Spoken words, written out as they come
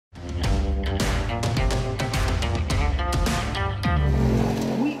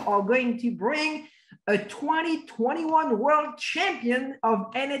are going to bring a 2021 world champion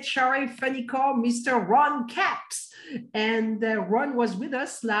of NHRA Funny Car, Mr. Ron Capps. And Ron was with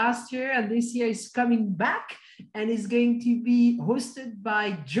us last year, and this year is coming back and is going to be hosted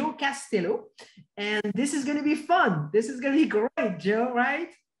by Joe Castello. And this is going to be fun. This is going to be great, Joe, right?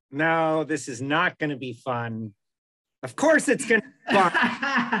 No, this is not going to be fun. Of course it's going to be fun.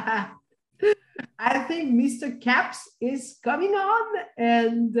 I think Mr. Capps is coming on,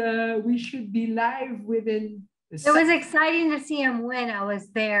 and we should be live within. It was exciting to see him win. I was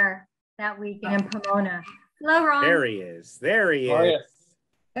there that weekend in Pomona. Hello, Ron. There he is. There he is.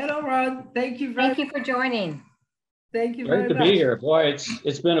 Hello, Ron. Thank you. Thank you for joining. Thank you very much. Great to be here. Boy,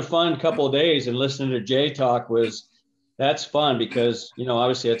 it's been a fun couple of days, and listening to Jay talk that's fun because, you know,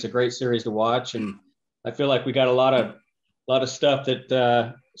 obviously it's a great series to watch, and I feel like we got a lot of stuff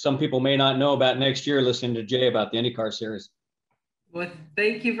that some people may not know about next year listening to Jay about the IndyCar series. Well,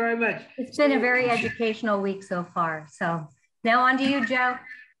 thank you very much. It's been a very educational week so far. So now on to you, Joe.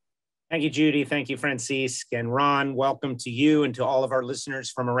 Thank you, Judy. Thank you, Francisque. And Ron, welcome to you and to all of our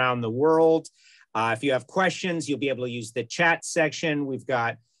listeners from around the world. If you have questions, you'll be able to use the chat section. We've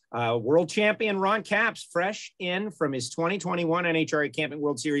got world champion Ron Capps, fresh in from his 2021 NHRA Camping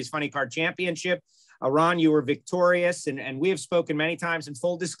World Series Funny Car Championship. Ron, you were victorious, and we have spoken many times. In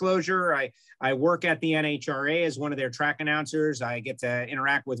full disclosure, I work at the NHRA as one of their track announcers. I get to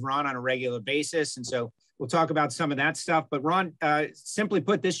interact with Ron on a regular basis, and so we'll talk about some of that stuff. But Ron, simply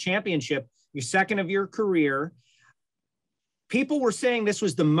put, this championship, your second of your career, people were saying this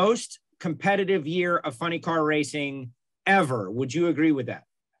was the most competitive year of funny car racing ever. Would you agree with that?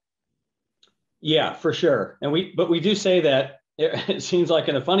 Yeah, for sure. And but we do say that it seems like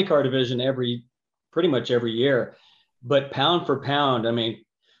in the funny car division pretty much every year, but pound for pound, I mean,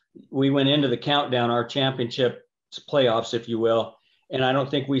 we went into the countdown, our championship playoffs, if you will, and I don't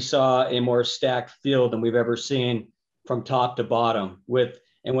think we saw a more stacked field than we've ever seen from top to bottom.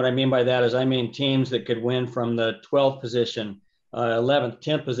 And what I mean by that is I mean teams that could win from the 12th position, 11th,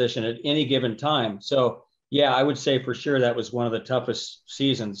 10th position at any given time. So yeah, I would say for sure that was one of the toughest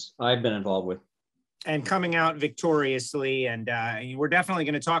seasons I've been involved with. And coming out victoriously, and we're definitely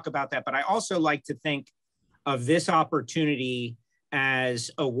going to talk about that. But I also like to think of this opportunity as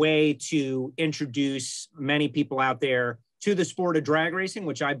a way to introduce many people out there to the sport of drag racing,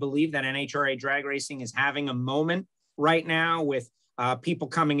 which I believe that NHRA drag racing is having a moment right now with people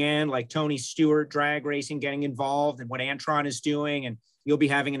coming in like Tony Stewart drag racing getting involved and what Antron is doing. And you'll be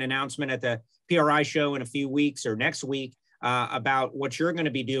having an announcement at the PRI show in a few weeks or next week about what you're going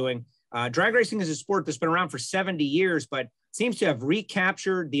to be doing. Drag racing is a sport that's been around for 70 years, but seems to have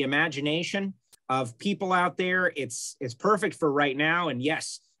recaptured the imagination of people out there. It's perfect for right now. And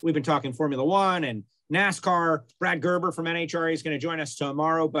yes, we've been talking Formula One and NASCAR. Brad Gerber from NHRA is going to join us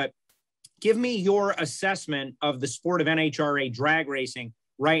tomorrow. But give me your assessment of the sport of NHRA drag racing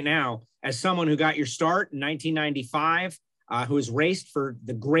right now as someone who got your start in 1995, who has raced for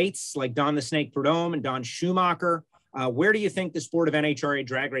the greats like Don the Snake Prudhomme and Don Schumacher. Where do you think the sport of NHRA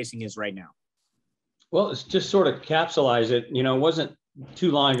drag racing is right now? Well, it's just sort of capsulize it. You know, it wasn't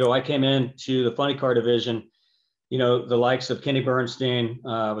too long ago I came into the funny car division, you know, the likes of Kenny Bernstein.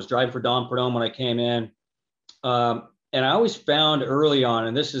 I was driving for Don Prudhomme when I came in. And I always found early on,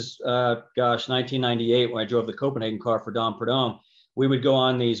 and this is, 1998 when I drove the Copenhagen car for Don Prudhomme, we would go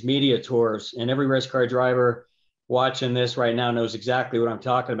on these media tours, and every race car driver watching this right now knows exactly what I'm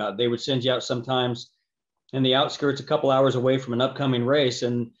talking about. They would send you out sometimes in the outskirts, a couple hours away from an upcoming race.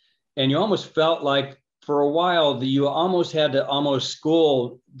 And you almost felt like for a while that you almost had to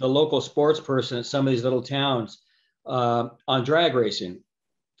school the local sports person at some of these little towns on drag racing.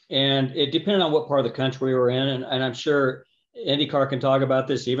 And it depended on what part of the country we were in. And I'm sure IndyCar can talk about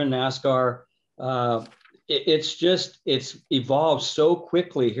this, even NASCAR. It's evolved so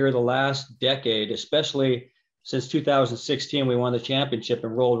quickly here the last decade, especially since 2016, we won the championship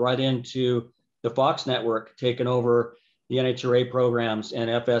and rolled right into the Fox network, taking over the NHRA programs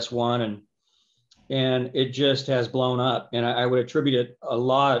and FS1, and it just has blown up. And I would attribute it a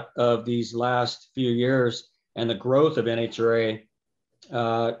lot of these last few years and the growth of NHRA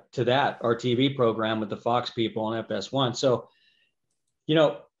to that, our TV program with the Fox people and FS1. So, you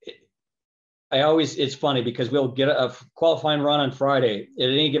know, it's funny because we'll get a qualifying run on Friday at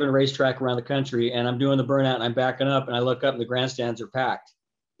any given racetrack around the country, and I'm doing the burnout and I'm backing up and I look up and the grandstands are packed.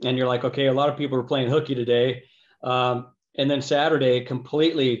 And you're like, okay, a lot of people are playing hooky today. And then Saturday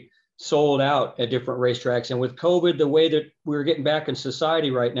completely sold out at different racetracks. And with COVID, the way that we're getting back in society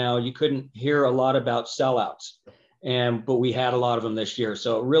right now, you couldn't hear a lot about sellouts. But we had a lot of them this year.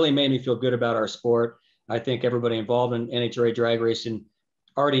 So it really made me feel good about our sport. I think everybody involved in NHRA drag racing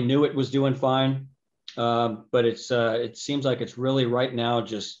already knew it was doing fine. But it seems like it's really right now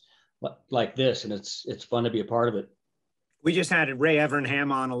just like this, and it's fun to be a part of it. We just had Ray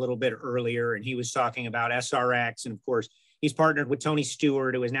Evernham on a little bit earlier, and he was talking about SRX, and of course, he's partnered with Tony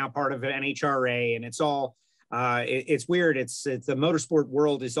Stewart, who is now part of NHRA, and it's all it's weird. It's the motorsport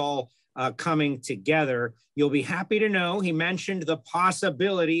world is all coming together. You'll be happy to know he mentioned the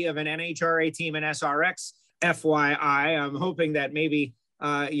possibility of an NHRA team in SRX. FYI, I'm hoping that maybe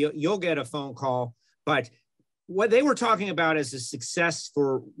you'll get a phone call. But what they were talking about as a success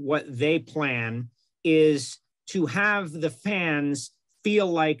for what they plan is to have the fans feel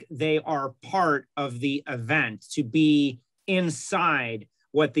like they are part of the event, to be inside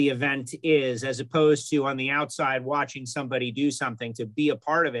what the event is, as opposed to on the outside watching somebody do something, to be a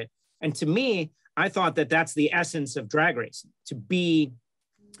part of it. And to me, I thought that that's the essence of drag racing, to be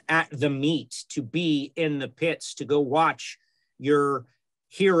at the meet, to be in the pits, to go watch your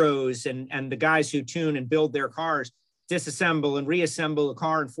heroes and the guys who tune and build their cars disassemble and reassemble a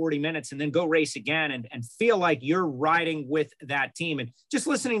car in 40 minutes and then go race again and feel like you're riding with that team. And just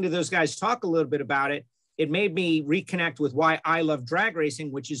listening to those guys talk a little bit about it, it made me reconnect with why I love drag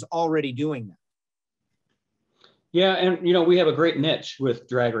racing, which is already doing that. Yeah, and we have a great niche with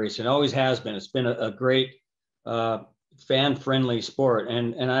drag racing. It always has been. It's been a great fan-friendly sport.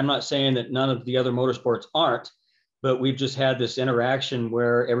 And I'm not saying that none of the other motorsports aren't, but we've just had this interaction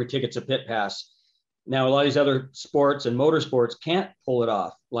where every ticket's a pit pass. Now, a lot of these other sports and motorsports can't pull it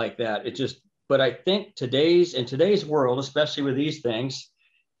off like that. But I think in today's world, especially with these things,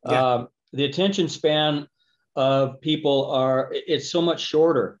 the attention span of people it's so much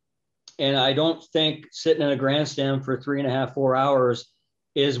shorter. And I don't think sitting in a grandstand for 3.5, 4 hours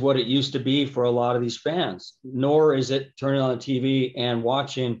is what it used to be for a lot of these fans, nor is it turning on the TV and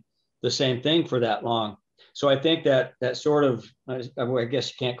watching the same thing for that long. So I think that sort of, I guess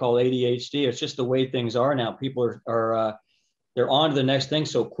you can't call it ADHD. It's just the way things are now. People are they're on to the next thing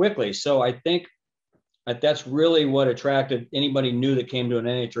so quickly. So I think that's really what attracted anybody new that came to an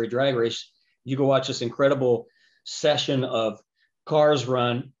NHRA drag race. You go watch this incredible session of cars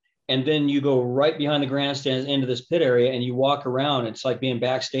run, and then you go right behind the grandstands into this pit area and you walk around. It's like being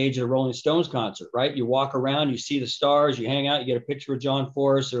backstage at a Rolling Stones concert, right? You walk around, you see the stars, you hang out, you get a picture with John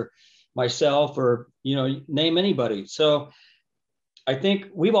Force or myself or, name anybody. So I think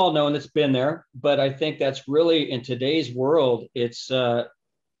we've all known it's been there, but I think that's really in today's world, it's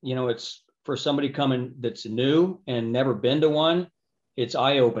for somebody coming that's new and never been to one, it's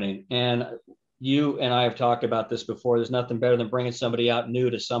eye-opening. And you and I have talked about this before. There's nothing better than bringing somebody out new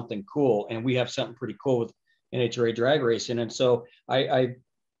to something cool. And we have something pretty cool with NHRA drag racing. And so I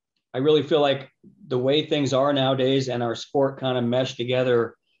really feel like the way things are nowadays and our sport kind of mesh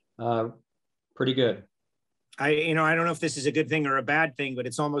together pretty good. I don't know if this is a good thing or a bad thing, but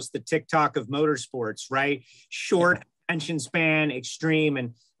it's almost the TikTok of motorsports, right? Short attention span, extreme,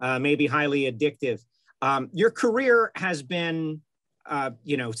 and maybe highly addictive. Your career has been,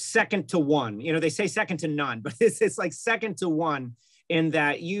 second to one. They say second to none, but it's like second to one in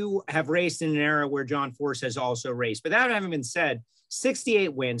that you have raced in an era where John Force has also raced. But that having been said,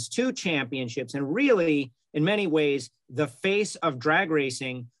 68 wins, 2 championships, and really, in many ways, the face of drag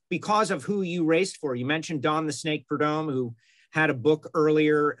racing because of who you raced for. You mentioned Don the Snake Prudhomme, who had a book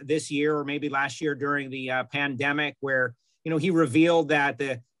earlier this year or maybe last year during the pandemic where, he revealed that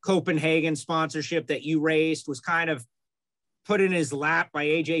the Copenhagen sponsorship that you raced was kind of put in his lap by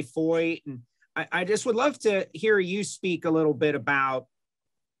AJ Foyt. And I just would love to hear you speak a little bit about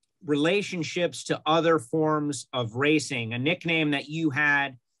relationships to other forms of racing. A nickname that you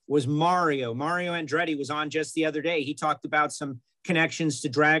had was Mario. Mario Andretti was on just the other day. He talked about some connections to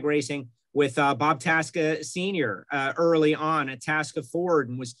drag racing with Bob Tasca Sr. Early on at Tasca Ford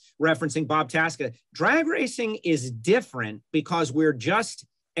and was referencing Bob Tasca. Drag racing is different because we're just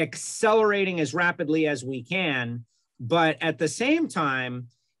accelerating as rapidly as we can, but at the same time,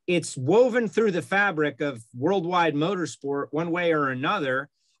 it's woven through the fabric of worldwide motorsport one way or another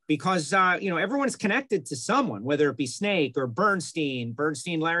because, everyone's connected to someone, whether it be Snake or Bernstein,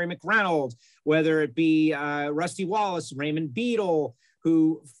 Larry McReynolds, whether it be Rusty Wallace, Raymond Beadle,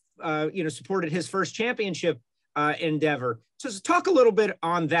 who, supported his first championship endeavor. So talk a little bit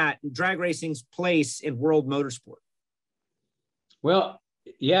on that, drag racing's place in world motorsport. Well,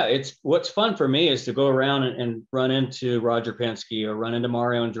 yeah, it's what's fun for me is to go around and run into Roger Penske or run into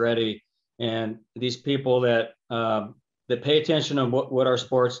Mario Andretti and these people that pay attention to what our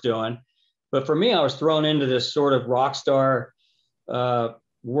sport's doing. But for me, I was thrown into this sort of rock star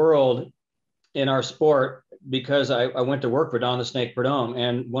world in our sport because I went to work for Don the Snake Prudhomme.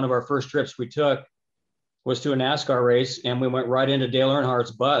 And one of our first trips we took, was to a NASCAR race, and we went right into Dale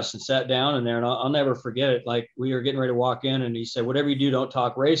Earnhardt's bus and sat down in there. And I'll never forget it. Like, we were getting ready to walk in, and he said, "Whatever you do, don't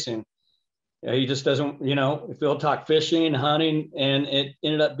talk racing." He just doesn't, if he'll talk fishing, hunting, and it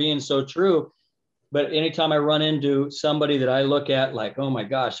ended up being so true. But anytime I run into somebody that I look at like, oh my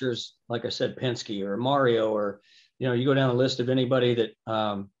gosh, there's, like I said, Penske or Mario, or, you go down the list of anybody that,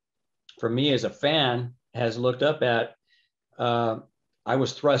 for me as a fan, has looked up at, I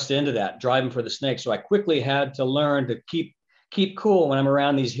was thrust into that, driving for the snake. So I quickly had to learn to keep cool when I'm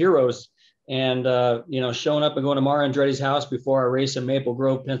around these heroes, and showing up and going to Mario Andretti's house before I race in Maple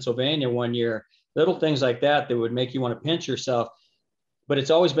Grove, Pennsylvania one year. Little things like that would make you want to pinch yourself. But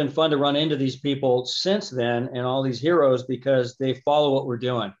it's always been fun to run into these people since then, and all these heroes, because they follow what we're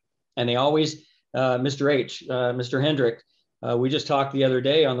doing. And they always, Mr. Hendrick, we just talked the other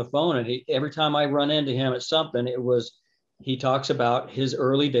day on the phone, and every time I run into him at something, he talks about his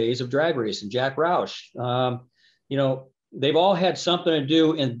early days of drag racing, Jack Roush. They've all had something to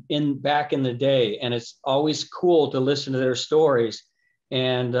do in back in the day, and it's always cool to listen to their stories.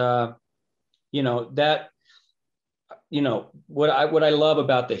 And what I love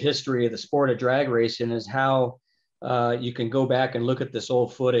about the history of the sport of drag racing is how you can go back and look at this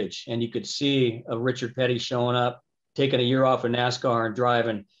old footage, and you could see Richard Petty showing up, taking a year off of NASCAR and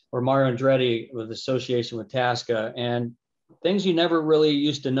driving, or Mario Andretti with association with Tasca, and things you never really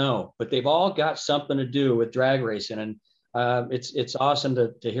used to know, but they've all got something to do with drag racing. And it's awesome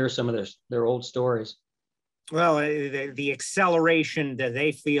to hear some of their old stories. Well, the acceleration that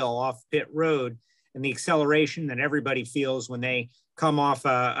they feel off pit road, and the acceleration that everybody feels when they come off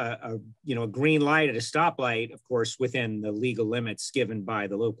a green light at a stoplight, of course, within the legal limits given by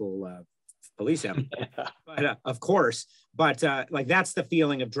the local police effort. But of course, like, that's the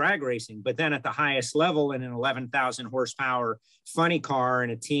feeling of drag racing. But then at the highest level, in an 11,000 horsepower funny car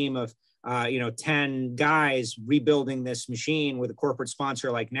and a team of 10 guys rebuilding this machine with a corporate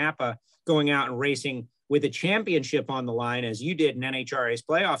sponsor like Napa, going out and racing with a championship on the line, as you did in NHRA's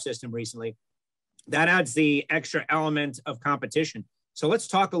playoff system recently, that adds the extra element of competition. So let's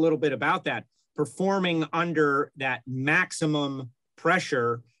talk a little bit about that. Performing under that maximum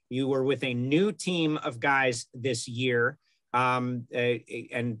pressure. You were with a new team of guys this year, and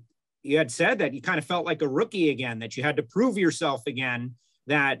you had said that you kind of felt like a rookie again, that you had to prove yourself again,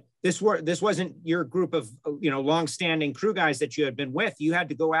 that this wasn't your group of longstanding crew guys that you had been with. You had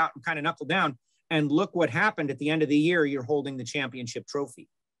to go out and kind of knuckle down, and look what happened at the end of the year. You're holding the championship trophy.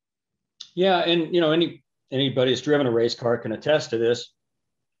 Yeah, and anybody that's driven a race car can attest to this.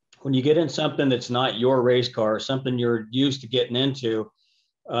 When you get in something that's not your race car, something you're used to getting into,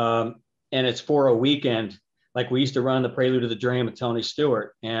 and it's for a weekend, like we used to run the Prelude to the Dream with Tony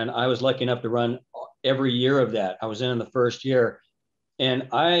Stewart, and I was lucky enough to run every year of that. I was in the first year, and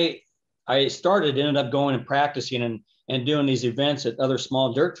I ended up going and practicing and doing these events at other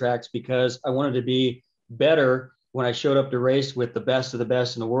small dirt tracks, because I wanted to be better when I showed up to race with the best of the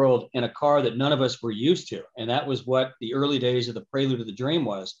best in the world in a car that none of us were used to. And that was what the early days of the Prelude to the Dream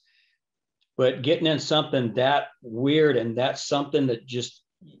was. But getting in something that weird, and that's something that just,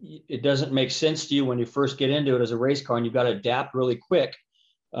 it doesn't make sense to you when you first get into it as a race car, and you've got to adapt really quick.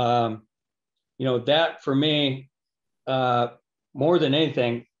 That for me, more than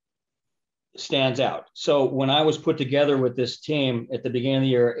anything, stands out. So when I was put together with this team at the beginning of the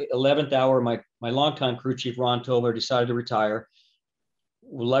year, 11th hour, my longtime crew chief, Ron Tobler, decided to retire.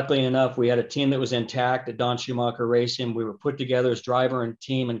 Luckily enough, we had a team that was intact at Don Schumacher Racing. We were put together as driver and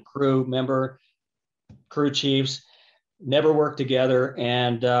team and crew member, crew chiefs, never worked together.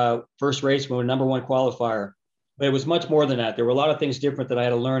 And first race, we were number one qualifier. But it was much more than that. There were a lot of things different that I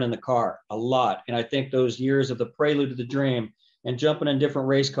had to learn in the car, a lot. And I think those years of the Prelude to the Dream and jumping in different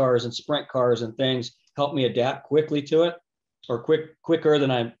race cars and sprint cars and things helped me adapt quickly to it, or quicker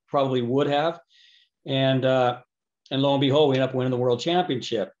than I probably would have. And lo and behold, we ended up winning the world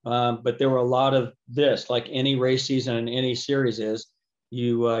championship. But there were a lot of this, like any race season and any series is,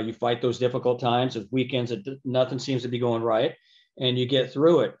 you fight those difficult times with weekends that nothing seems to be going right, and you get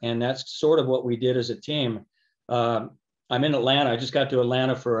through it. And that's sort of what we did as a team. I'm in Atlanta. I just got to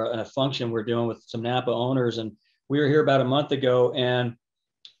Atlanta for a function we're doing with some Napa owners, and we were here about a month ago, and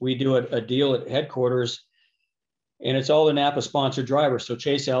we do a deal at headquarters, and it's all the Napa sponsored drivers. So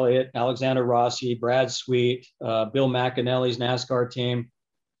Chase Elliott, Alexander Rossi, Brad Sweet, Bill McAnally's NASCAR team,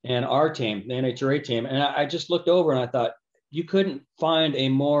 and our team, the NHRA team. And I just looked over and I thought, you couldn't find a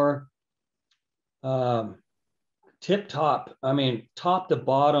more tip-top, top to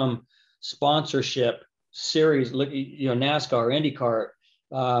bottom sponsorship series. Look, NASCAR, IndyCar.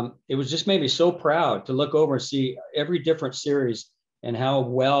 It was just made me so proud to look over and see every different series and how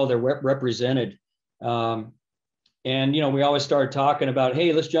well they're represented And, you know, we always started talking about,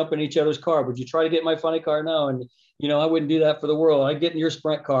 hey, let's jump in each other's car. Would you try to get my funny car? No. And, you know, I wouldn't do that for the world. I'd get in your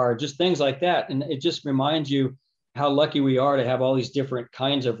sprint car, just things like that. And it just reminds you how lucky we are to have all these different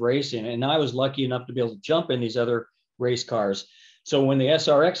kinds of racing. And I was lucky enough to be able to jump in these other race cars. So when the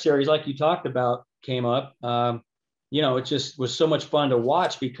SRX series, like you talked about, came up, you know, it just was so much fun to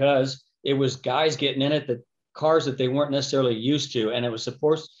watch because it was guys getting in it, the cars that they weren't necessarily used to. And it was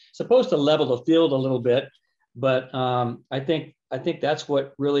supposed to level the field a little bit. But I think that's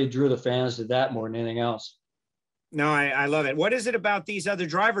what really drew the fans to that more than anything else. No, I love it. What is it about these other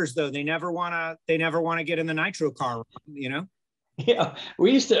drivers though? They never want to get in the nitro car, you know? Yeah,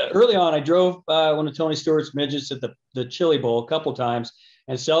 we used to early on. I drove one of Tony Stewart's midgets at the Chili Bowl a couple times,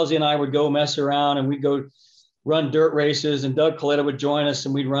 and Selzy and I would go mess around and we'd go run dirt races, and Doug Coletta would join us,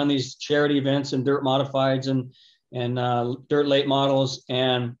 and we'd run these charity events and dirt modifieds and dirt late models.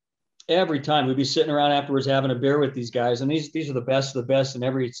 And every time we'd be sitting around afterwards having a beer with these guys, and these are the best of the best in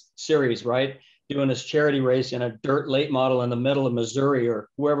every series, right? Doing this charity race in a dirt late model in the middle of Missouri or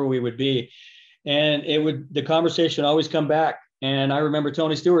wherever we would be, and the conversation always come back. And I remember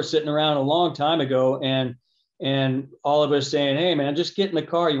Tony Stewart sitting around a long time ago, and all of us saying, hey man, just get in the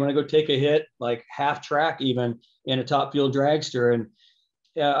car. You want to go take a hit, like half track even in a top fuel dragster. And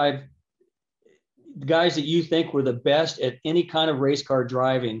the guys that you think were the best at any kind of race car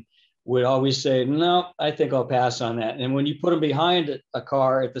driving would always say, no, I think I'll pass on that. And when you put them behind a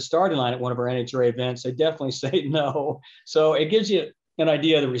car at the starting line at one of our NHRA events, they definitely say no. So it gives you an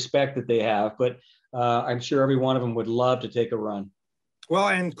idea of the respect that they have. But I'm sure every one of them would love to take a run. Well,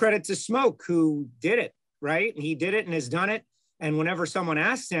 and credit to Smoke, who did it, right? He did it and has done it. And whenever someone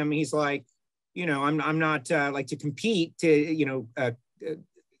asks him, he's like, you know, I'm not like to compete to, you know,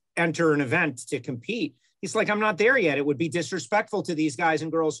 enter an event to compete. He's like, I'm not there yet. It would be disrespectful to these guys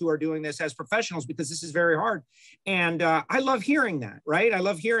and girls who are doing this as professionals because this is very hard. And I love hearing that, right? I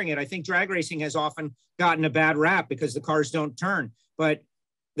love hearing it. I think drag racing has often gotten a bad rap because the cars don't turn, but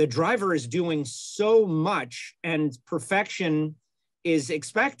the driver is doing so much and perfection is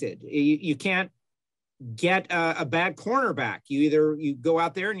expected. You can't get a bad cornerback. You go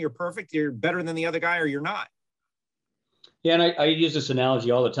out there and you're perfect, you're better than the other guy, or you're not. Yeah, and I use this analogy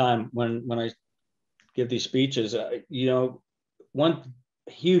all the time when I give these speeches. You know, one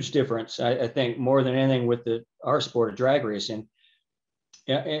huge difference, I think, more than anything with our sport of drag racing,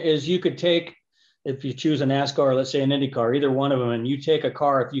 is you could take, if you choose a NASCAR, let's say an IndyCar, either one of them, and you take a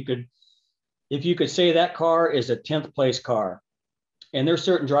car, if you could say that car is a 10th place car, and there's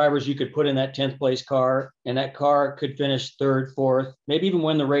certain drivers you could put in that 10th place car, and that car could finish 3rd, 4th, maybe even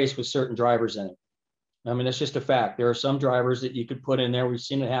win the race with certain drivers in it. I mean, that's just a fact. There are some drivers that you could put in there. We've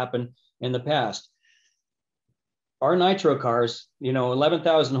seen it happen in the past. Our nitro cars, you know,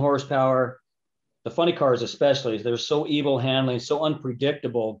 11,000 horsepower, the funny cars especially, they're so evil handling, so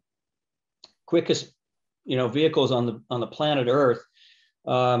unpredictable. Quickest, you know, vehicles on the planet Earth.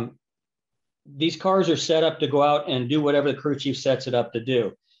 These cars are set up to go out and do whatever the crew chief sets it up to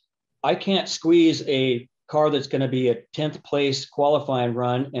do. I can't squeeze a car that's going to be a 10th place qualifying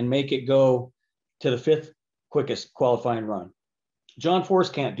run and make it go to the 5th quickest qualifying run. John Force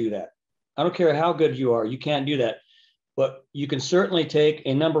can't do that. I don't care how good you are, you can't do that. But you can certainly take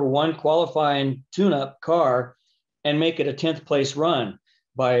a number 1 qualifying tune-up car and make it a 10th place run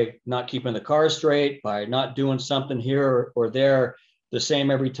by not keeping the car straight, by not doing something here or there the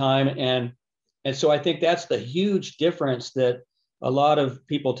same every time. And so I think that's the huge difference that a lot of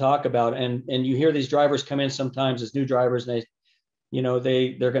people talk about. And you hear these drivers come in sometimes as new drivers, and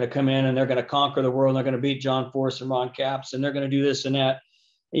they're going to come in and they're going to conquer the world. And they're going to beat John Force and Ron Capps, and they're going to do this and that.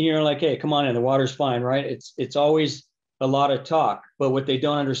 And you're like, hey, come on in, the water's fine, right? It's always a lot of talk, but what they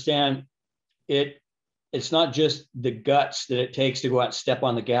don't understand, it's not just the guts that it takes to go out and step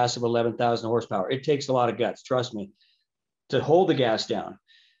on the gas of 11,000 horsepower. It takes a lot of guts, trust me, to hold the gas down.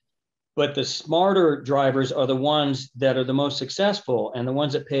 But the smarter drivers are the ones that are the most successful and the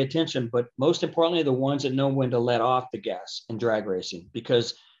ones that pay attention, but most importantly, the ones that know when to let off the gas in drag racing,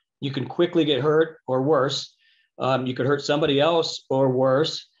 because you can quickly get hurt or worse. You could hurt somebody else or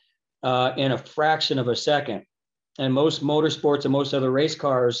worse in a fraction of a second. And most motorsports and most other race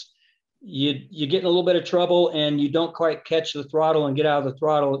cars, you get in a little bit of trouble and you don't quite catch the throttle and get out of the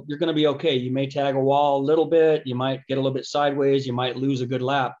throttle, you're going to be okay. You may tag a wall a little bit. You might get a little bit sideways. You might lose a good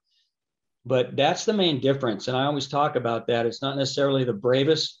lap. But that's the main difference. And I always talk about that. It's not necessarily the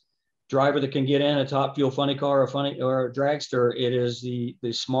bravest driver that can get in a top fuel funny car or a dragster. It is the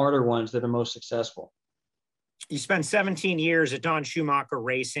smarter ones that are most successful. you spent 17 years at Don Schumacher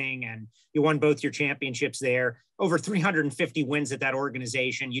Racing, and you won both your championships there. Over 350 wins at that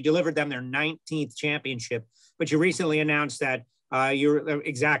organization. You delivered them their 19th championship, but you recently announced that you're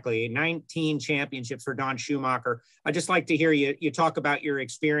exactly 19 championships for Don Schumacher. I'd just like to hear you talk about your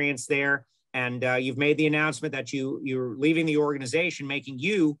experience there. And you've made the announcement that you're leaving the organization, making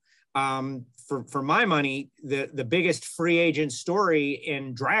you, for my money, the biggest free agent story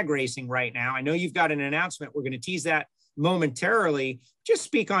in drag racing right now. I know you've got an announcement. We're going to tease that momentarily. Just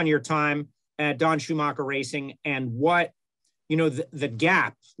speak on your time at Don Schumacher Racing and what, the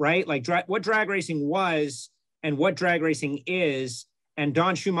gap, right? Like what drag racing was and what drag racing is, and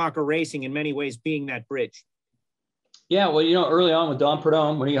Don Schumacher Racing in many ways being that bridge. Yeah, well, early on with Don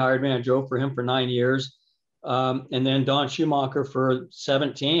Prudhomme, when he hired me, I drove for him for 9 years. And then Don Schumacher for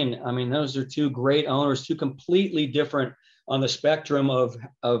 17. I mean, those are two great owners, two completely different on the spectrum of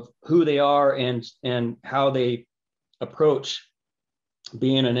who they are and how they approach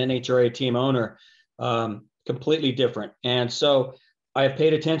being an NHRA team owner, completely different. And so I have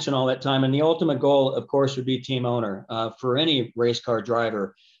paid attention all that time. And the ultimate goal, of course, would be team owner for any race car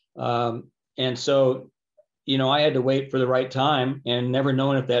driver. And so, I had to wait for the right time, and never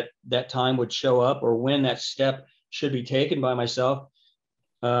knowing if that time would show up or when that step should be taken by myself.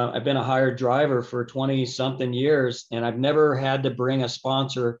 I've been a hired driver for 20 something years, and I've never had to bring a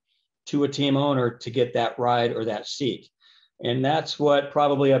sponsor to a team owner to get that ride or that seat. And that's what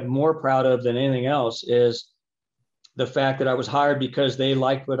probably I'm more proud of than anything else, is the fact that I was hired because they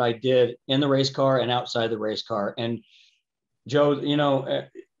liked what I did in the race car and outside the race car. And Joe,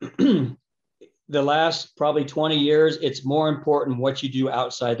 the last probably 20 years, it's more important what you do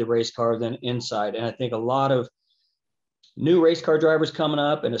outside the race car than inside. And I think a lot of new race car drivers coming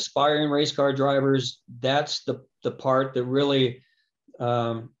up and aspiring race car drivers, that's the part that really,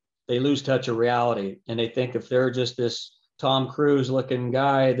 they lose touch of reality. And they think if they're just this Tom Cruise looking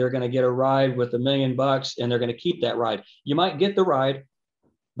guy, they're going to get a ride with $1 million and they're going to keep that ride. You might get the ride,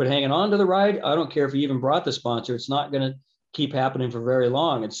 but hanging on to the ride, I don't care if you even brought the sponsor, it's not going to keep happening for very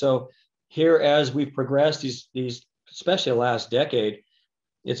long. And so here, as we've progressed these, especially the last decade,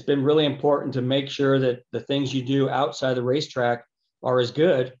 it's been really important to make sure that the things you do outside the racetrack are as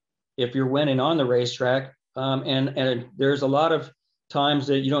good if you're winning on the racetrack. And there's a lot of times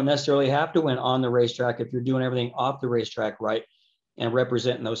that you don't necessarily have to win on the racetrack if you're doing everything off the racetrack right and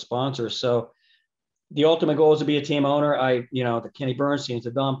representing those sponsors. So the ultimate goal is to be a team owner. The Kenny Bernsteins,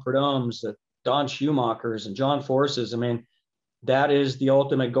 the Don Prudhommes, the Don Schumachers, and John Forces. I mean, that is the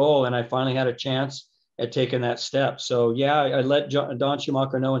ultimate goal. And I finally had a chance at taking that step. So yeah, I let Don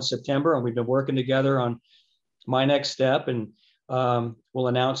Schumacher know in September, and we've been working together on my next step. And we'll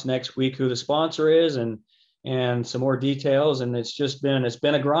announce next week who the sponsor is and some more details. And it's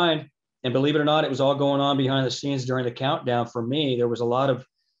been a grind. And believe it or not, it was all going on behind the scenes during the countdown. For me, there was a lot of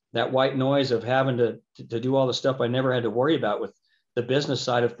that white noise of having to do all the stuff I never had to worry about with the business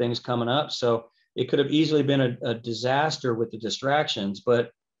side of things coming up. So it could have easily been a disaster with the distractions, but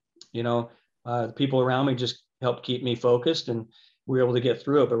the people around me just helped keep me focused, and we were able to get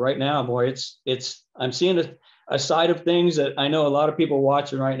through it. But right now, boy, I'm seeing a side of things that I know a lot of people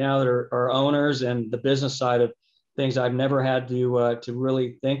watching right now that are owners, and the business side of things I've never had to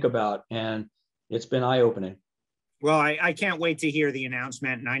really think about, and it's been eye-opening. Well, I can't wait to hear the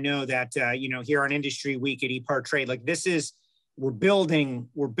announcement, and I know that here on Industry Week at EPARTRADE, like we're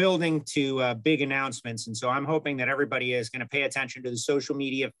building to big announcements. And so I'm hoping that everybody is going to pay attention to the social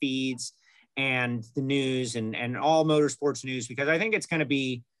media feeds and the news and all motorsports news, because I think it's going to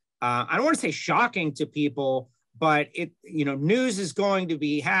be, I don't want to say shocking to people, but news is going to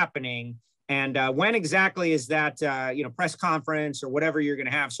be happening. And when exactly is that, press conference or whatever you're going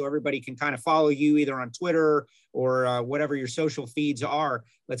to have, so everybody can kind of follow you either on Twitter or whatever your social feeds are.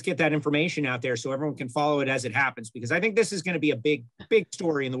 Let's get that information out there so everyone can follow it as it happens, because I think this is going to be a big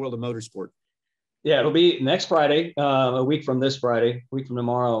story in the world of motorsport. Yeah, it'll be next Friday, a week from this Friday, a week from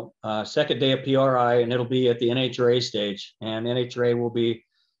tomorrow, second day of PRI, and it'll be at the NHRA stage, and NHRA will be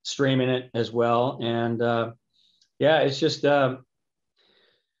streaming it as well. And it's just a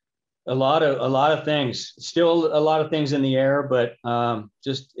lot of things, still a lot of things in the air, but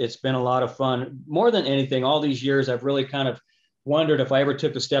it's been a lot of fun. More than anything, all these years, I've really kind of wondered if I ever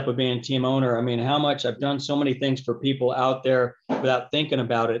took the step of being team owner. I mean, how much I've done so many things for people out there without thinking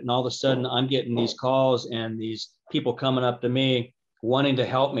about it. And all of a sudden I'm getting these calls and these people coming up to me wanting to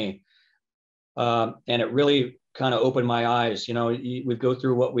help me. And it really kind of opened my eyes. We go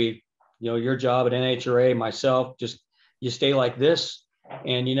through what your job at NHRA, myself, just you stay like this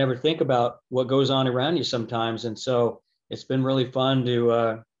and you never think about what goes on around you sometimes. And so it's been really fun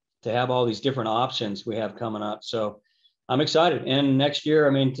to have all these different options we have coming up. So I'm excited. And next year, I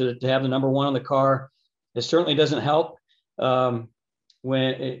mean, to have the #1 on the car, it certainly doesn't help or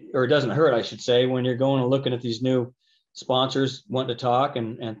it doesn't hurt, I should say, when you're going and looking at these new sponsors wanting to talk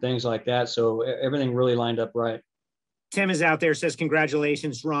and things like that. So everything really lined up right. Tim is out there, says,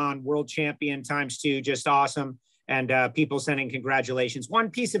 congratulations, Ron, world champion ×2, just awesome. And people sending congratulations. One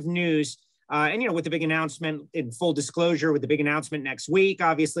piece of news, and, you know, with the big announcement, in full disclosure, with the big announcement next week,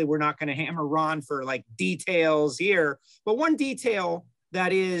 obviously we're not going to hammer Ron for like details here, but one detail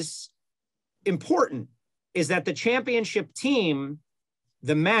that is important is that the championship team,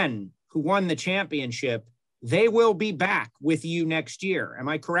 the men who won the championship, they will be back with you next year. Am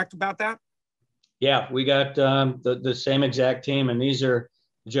I correct about that? Yeah, we got the same exact team. And these are,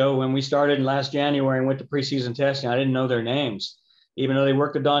 Joe, when we started in last January and went to preseason testing, I didn't know their names. Even though they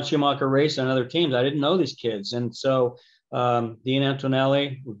worked at Don Schumacher Race on other teams, I didn't know these kids. And so Dean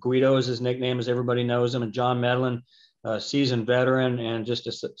Antonelli, Guido is his nickname, as everybody knows him, and John Medlin, seasoned veteran and just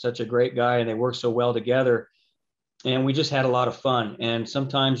such a great guy. And they work so well together. And we just had a lot of fun. And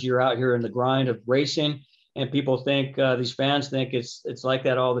sometimes you're out here in the grind of racing, and people think, these fans think it's like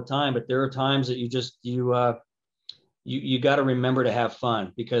that all the time. But there are times that you got to remember to have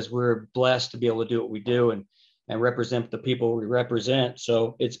fun, because we're blessed to be able to do what we do and represent the people we represent.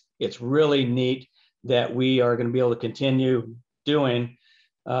 So it's really neat that we are going to be able to continue doing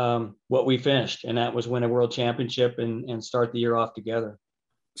what we finished, and that was win a world championship and start the year off together.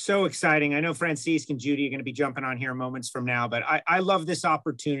 So exciting. I know Francisque and Judy are going to be jumping on here moments from now, but I love this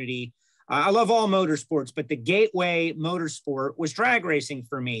opportunity. I love all motorsports, but the gateway motorsport was drag racing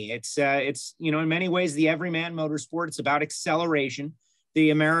for me. It's you know, in many ways, the everyman motorsport. It's about acceleration.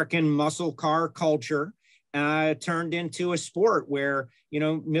 The American muscle car culture turned into a sport where, you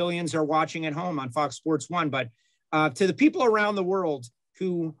know, millions are watching at home on Fox Sports 1. But to the people around the world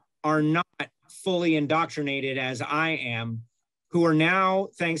who are not fully indoctrinated as I am, who are now,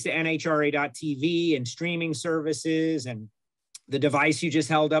 thanks to NHRA.TV and streaming services and the device you just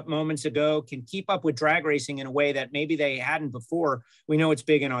held up moments ago, can keep up with drag racing in a way that maybe they hadn't before. We know it's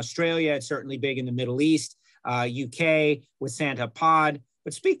big in Australia. It's certainly big in the Middle East, UK with Santa Pod.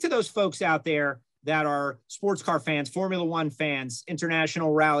 But speak to those folks out there that are sports car fans, Formula One fans,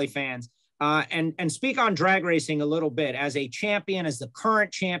 international rally fans, and speak on drag racing a little bit as a champion, as the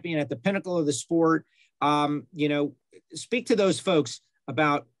current champion at the pinnacle of the sport. You know, speak to those folks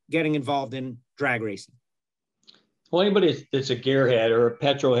about getting involved in drag racing. Well, anybody that's a gearhead or a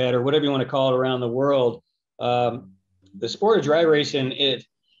petrol head or whatever you want to call it around the world, the sport of drag racing,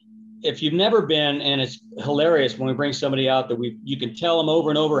 if you've never been, and it's hilarious when we bring somebody out that you can tell them over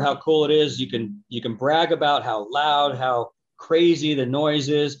and over how cool it is. You can brag about how loud, how crazy the noise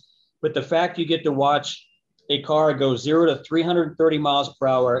is, but the fact you get to watch a car go 0 to 330 miles per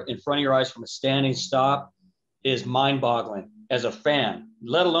hour in front of your eyes from a standing stop is mind-boggling as a fan,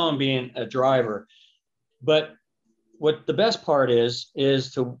 let alone being a driver. But what the best part is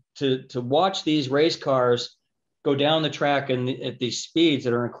to watch these race cars go down the track and at these speeds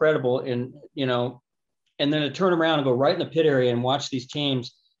that are incredible, and you know, and then to turn around and go right in the pit area and watch these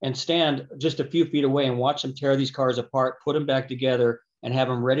teams and stand just a few feet away and watch them tear these cars apart, put them back together, and have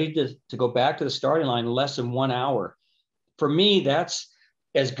them ready to go back to the starting line in less than 1 hour. For me, that's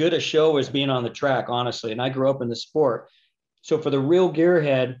as good a show as being on the track, honestly. And I grew up in the sport. So for the real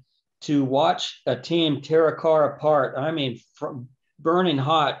gearhead to watch a team tear a car apart, I mean, from burning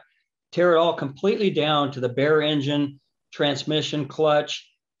hot, tear it all completely down to the bare engine, transmission, clutch,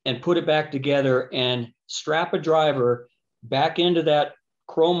 and put it back together and strap a driver back into that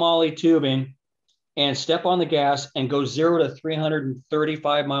chromoly tubing and step on the gas and go 0 to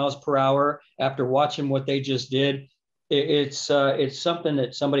 335 miles per hour after watching what they just did. It's something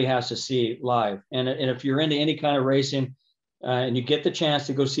that somebody has to see live. And if you're into any kind of racing and you get the chance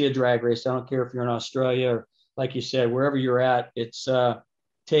to go see a drag race, I don't care if you're in Australia or, like you said, wherever you're at, it's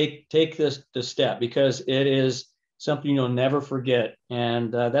take this step, because it is something you'll never forget.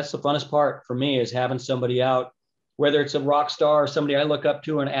 And that's the funnest part for me, is having somebody out, whether it's a rock star or somebody I look up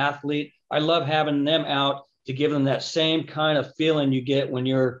to, an athlete. I love having them out to give them that same kind of feeling you get when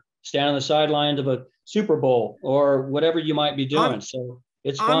you're standing on the sidelines of a Super Bowl or whatever you might be doing. So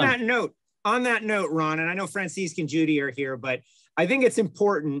it's fun. On that note, Ron, and I know Francisque and Judy are here, but I think it's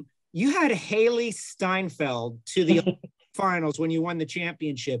important. You had Haley Steinfeld to the finals when you won the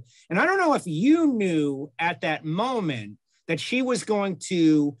championship. And I don't know if you knew at that moment that she was going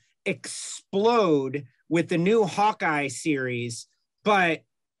to explode with the new Hawkeye series, but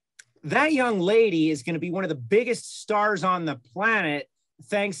that young lady is going to be one of the biggest stars on the planet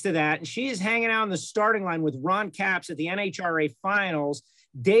thanks to that. And she is hanging out in the starting line with Ron Capps at the NHRA finals.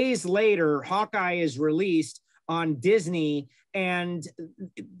 Days later, Hawkeye is released on Disney, and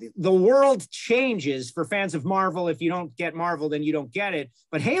the world changes for fans of Marvel. If you don't get Marvel, then you don't get it.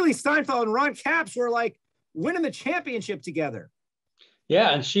 But Haley Steinfeld and Ron Capps were like winning the championship together.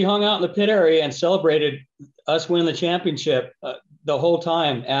 Yeah, and she hung out in the pit area and celebrated us winning the championship the whole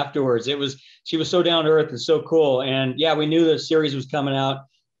time afterwards. She was so down to earth and so cool. And yeah, we knew the series was coming out.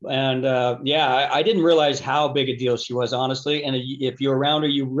 And yeah, I didn't realize how big a deal she was, honestly. And if you were around her,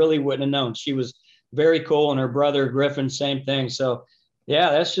 you really wouldn't have known. She was very cool. And her brother Griffin, same thing. So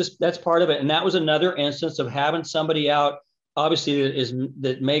yeah, that's part of it. And that was another instance of having somebody out, obviously,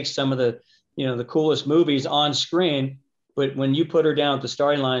 that makes some of the, the coolest movies on screen. But when you put her down at the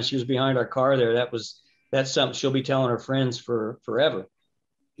starting line, she was behind our car there. That's something she'll be telling her friends forever.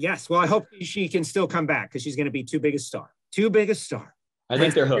 Yes. Well, I hope she can still come back, because she's going to be too big a star. I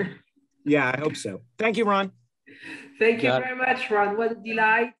think they're hooked. Yeah, I hope so. Thank you, Ron. Thank you very much, Ron. What a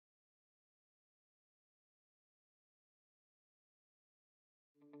delight.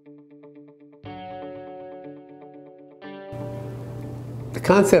 The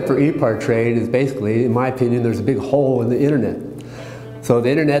concept for EPARTRADE is basically, in my opinion, there's a big hole in the internet. So the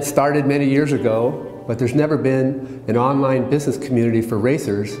internet started many years ago, but there's never been an online business community for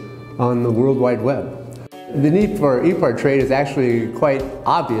racers on the World Wide Web. The need for EPARTRADE is actually quite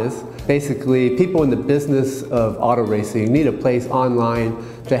obvious. Basically, people in the business of auto racing need a place online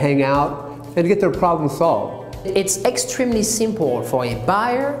to hang out and get their problems solved. It's extremely simple for a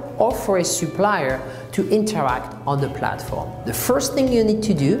buyer or for a supplier to interact on the platform. The first thing you need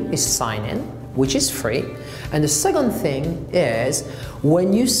to do is sign in, which is free. And the second thing is,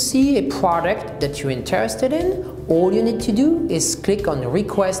 when you see a product that you're interested in, all you need to do is click on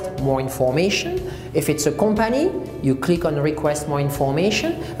request more information. If it's a company, you click on request more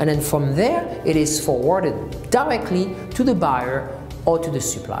information, and then from there, it is forwarded directly to the buyer or to the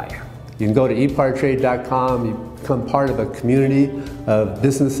supplier. You can go to epartrade.com, you become part of a community of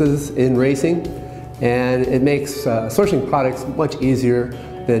businesses in racing, and it makes sourcing products much easier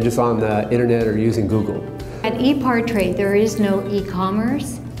than just on the internet or using Google. At EPARTRADE, there is no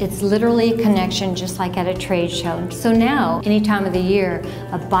e-commerce. It's literally a connection, just like at a trade show. So now, any time of the year,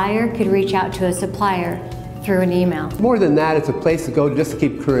 a buyer could reach out to a supplier through an email. More than that, it's a place to go just to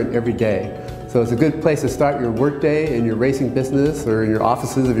keep current every day. So it's a good place to start your workday in your racing business or in your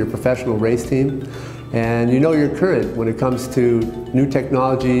offices of your professional race team. And you're current when it comes to new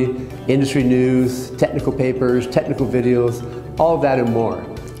technology, industry news, technical papers, technical videos, all of that and more.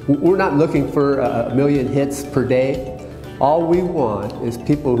 We're not looking for a million hits per day. All we want is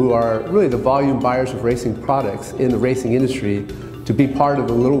people who are really the volume buyers of racing products in the racing industry to be part of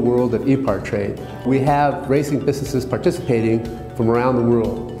the little world of EPARTRADE. We have racing businesses participating from around the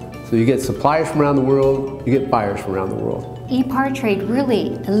world. So you get suppliers from around the world, you get buyers from around the world. EPARTRADE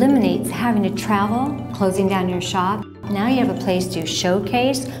really eliminates having to travel, closing down your shop. Now you have a place to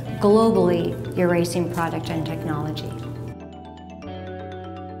showcase globally your racing product and technology.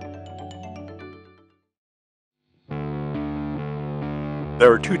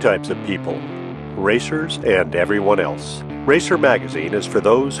 There are two types of people, racers and everyone else. Racer Magazine is for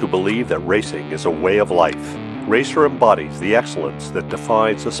those who believe that racing is a way of life. Racer embodies the excellence that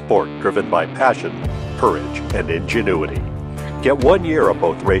defines a sport driven by passion, courage, and ingenuity. Get 1 year of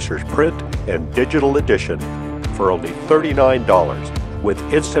both Racer's print and digital edition for only $39 with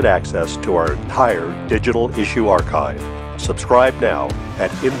instant access to our entire digital issue archive. Subscribe now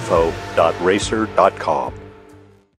at info.racer.com.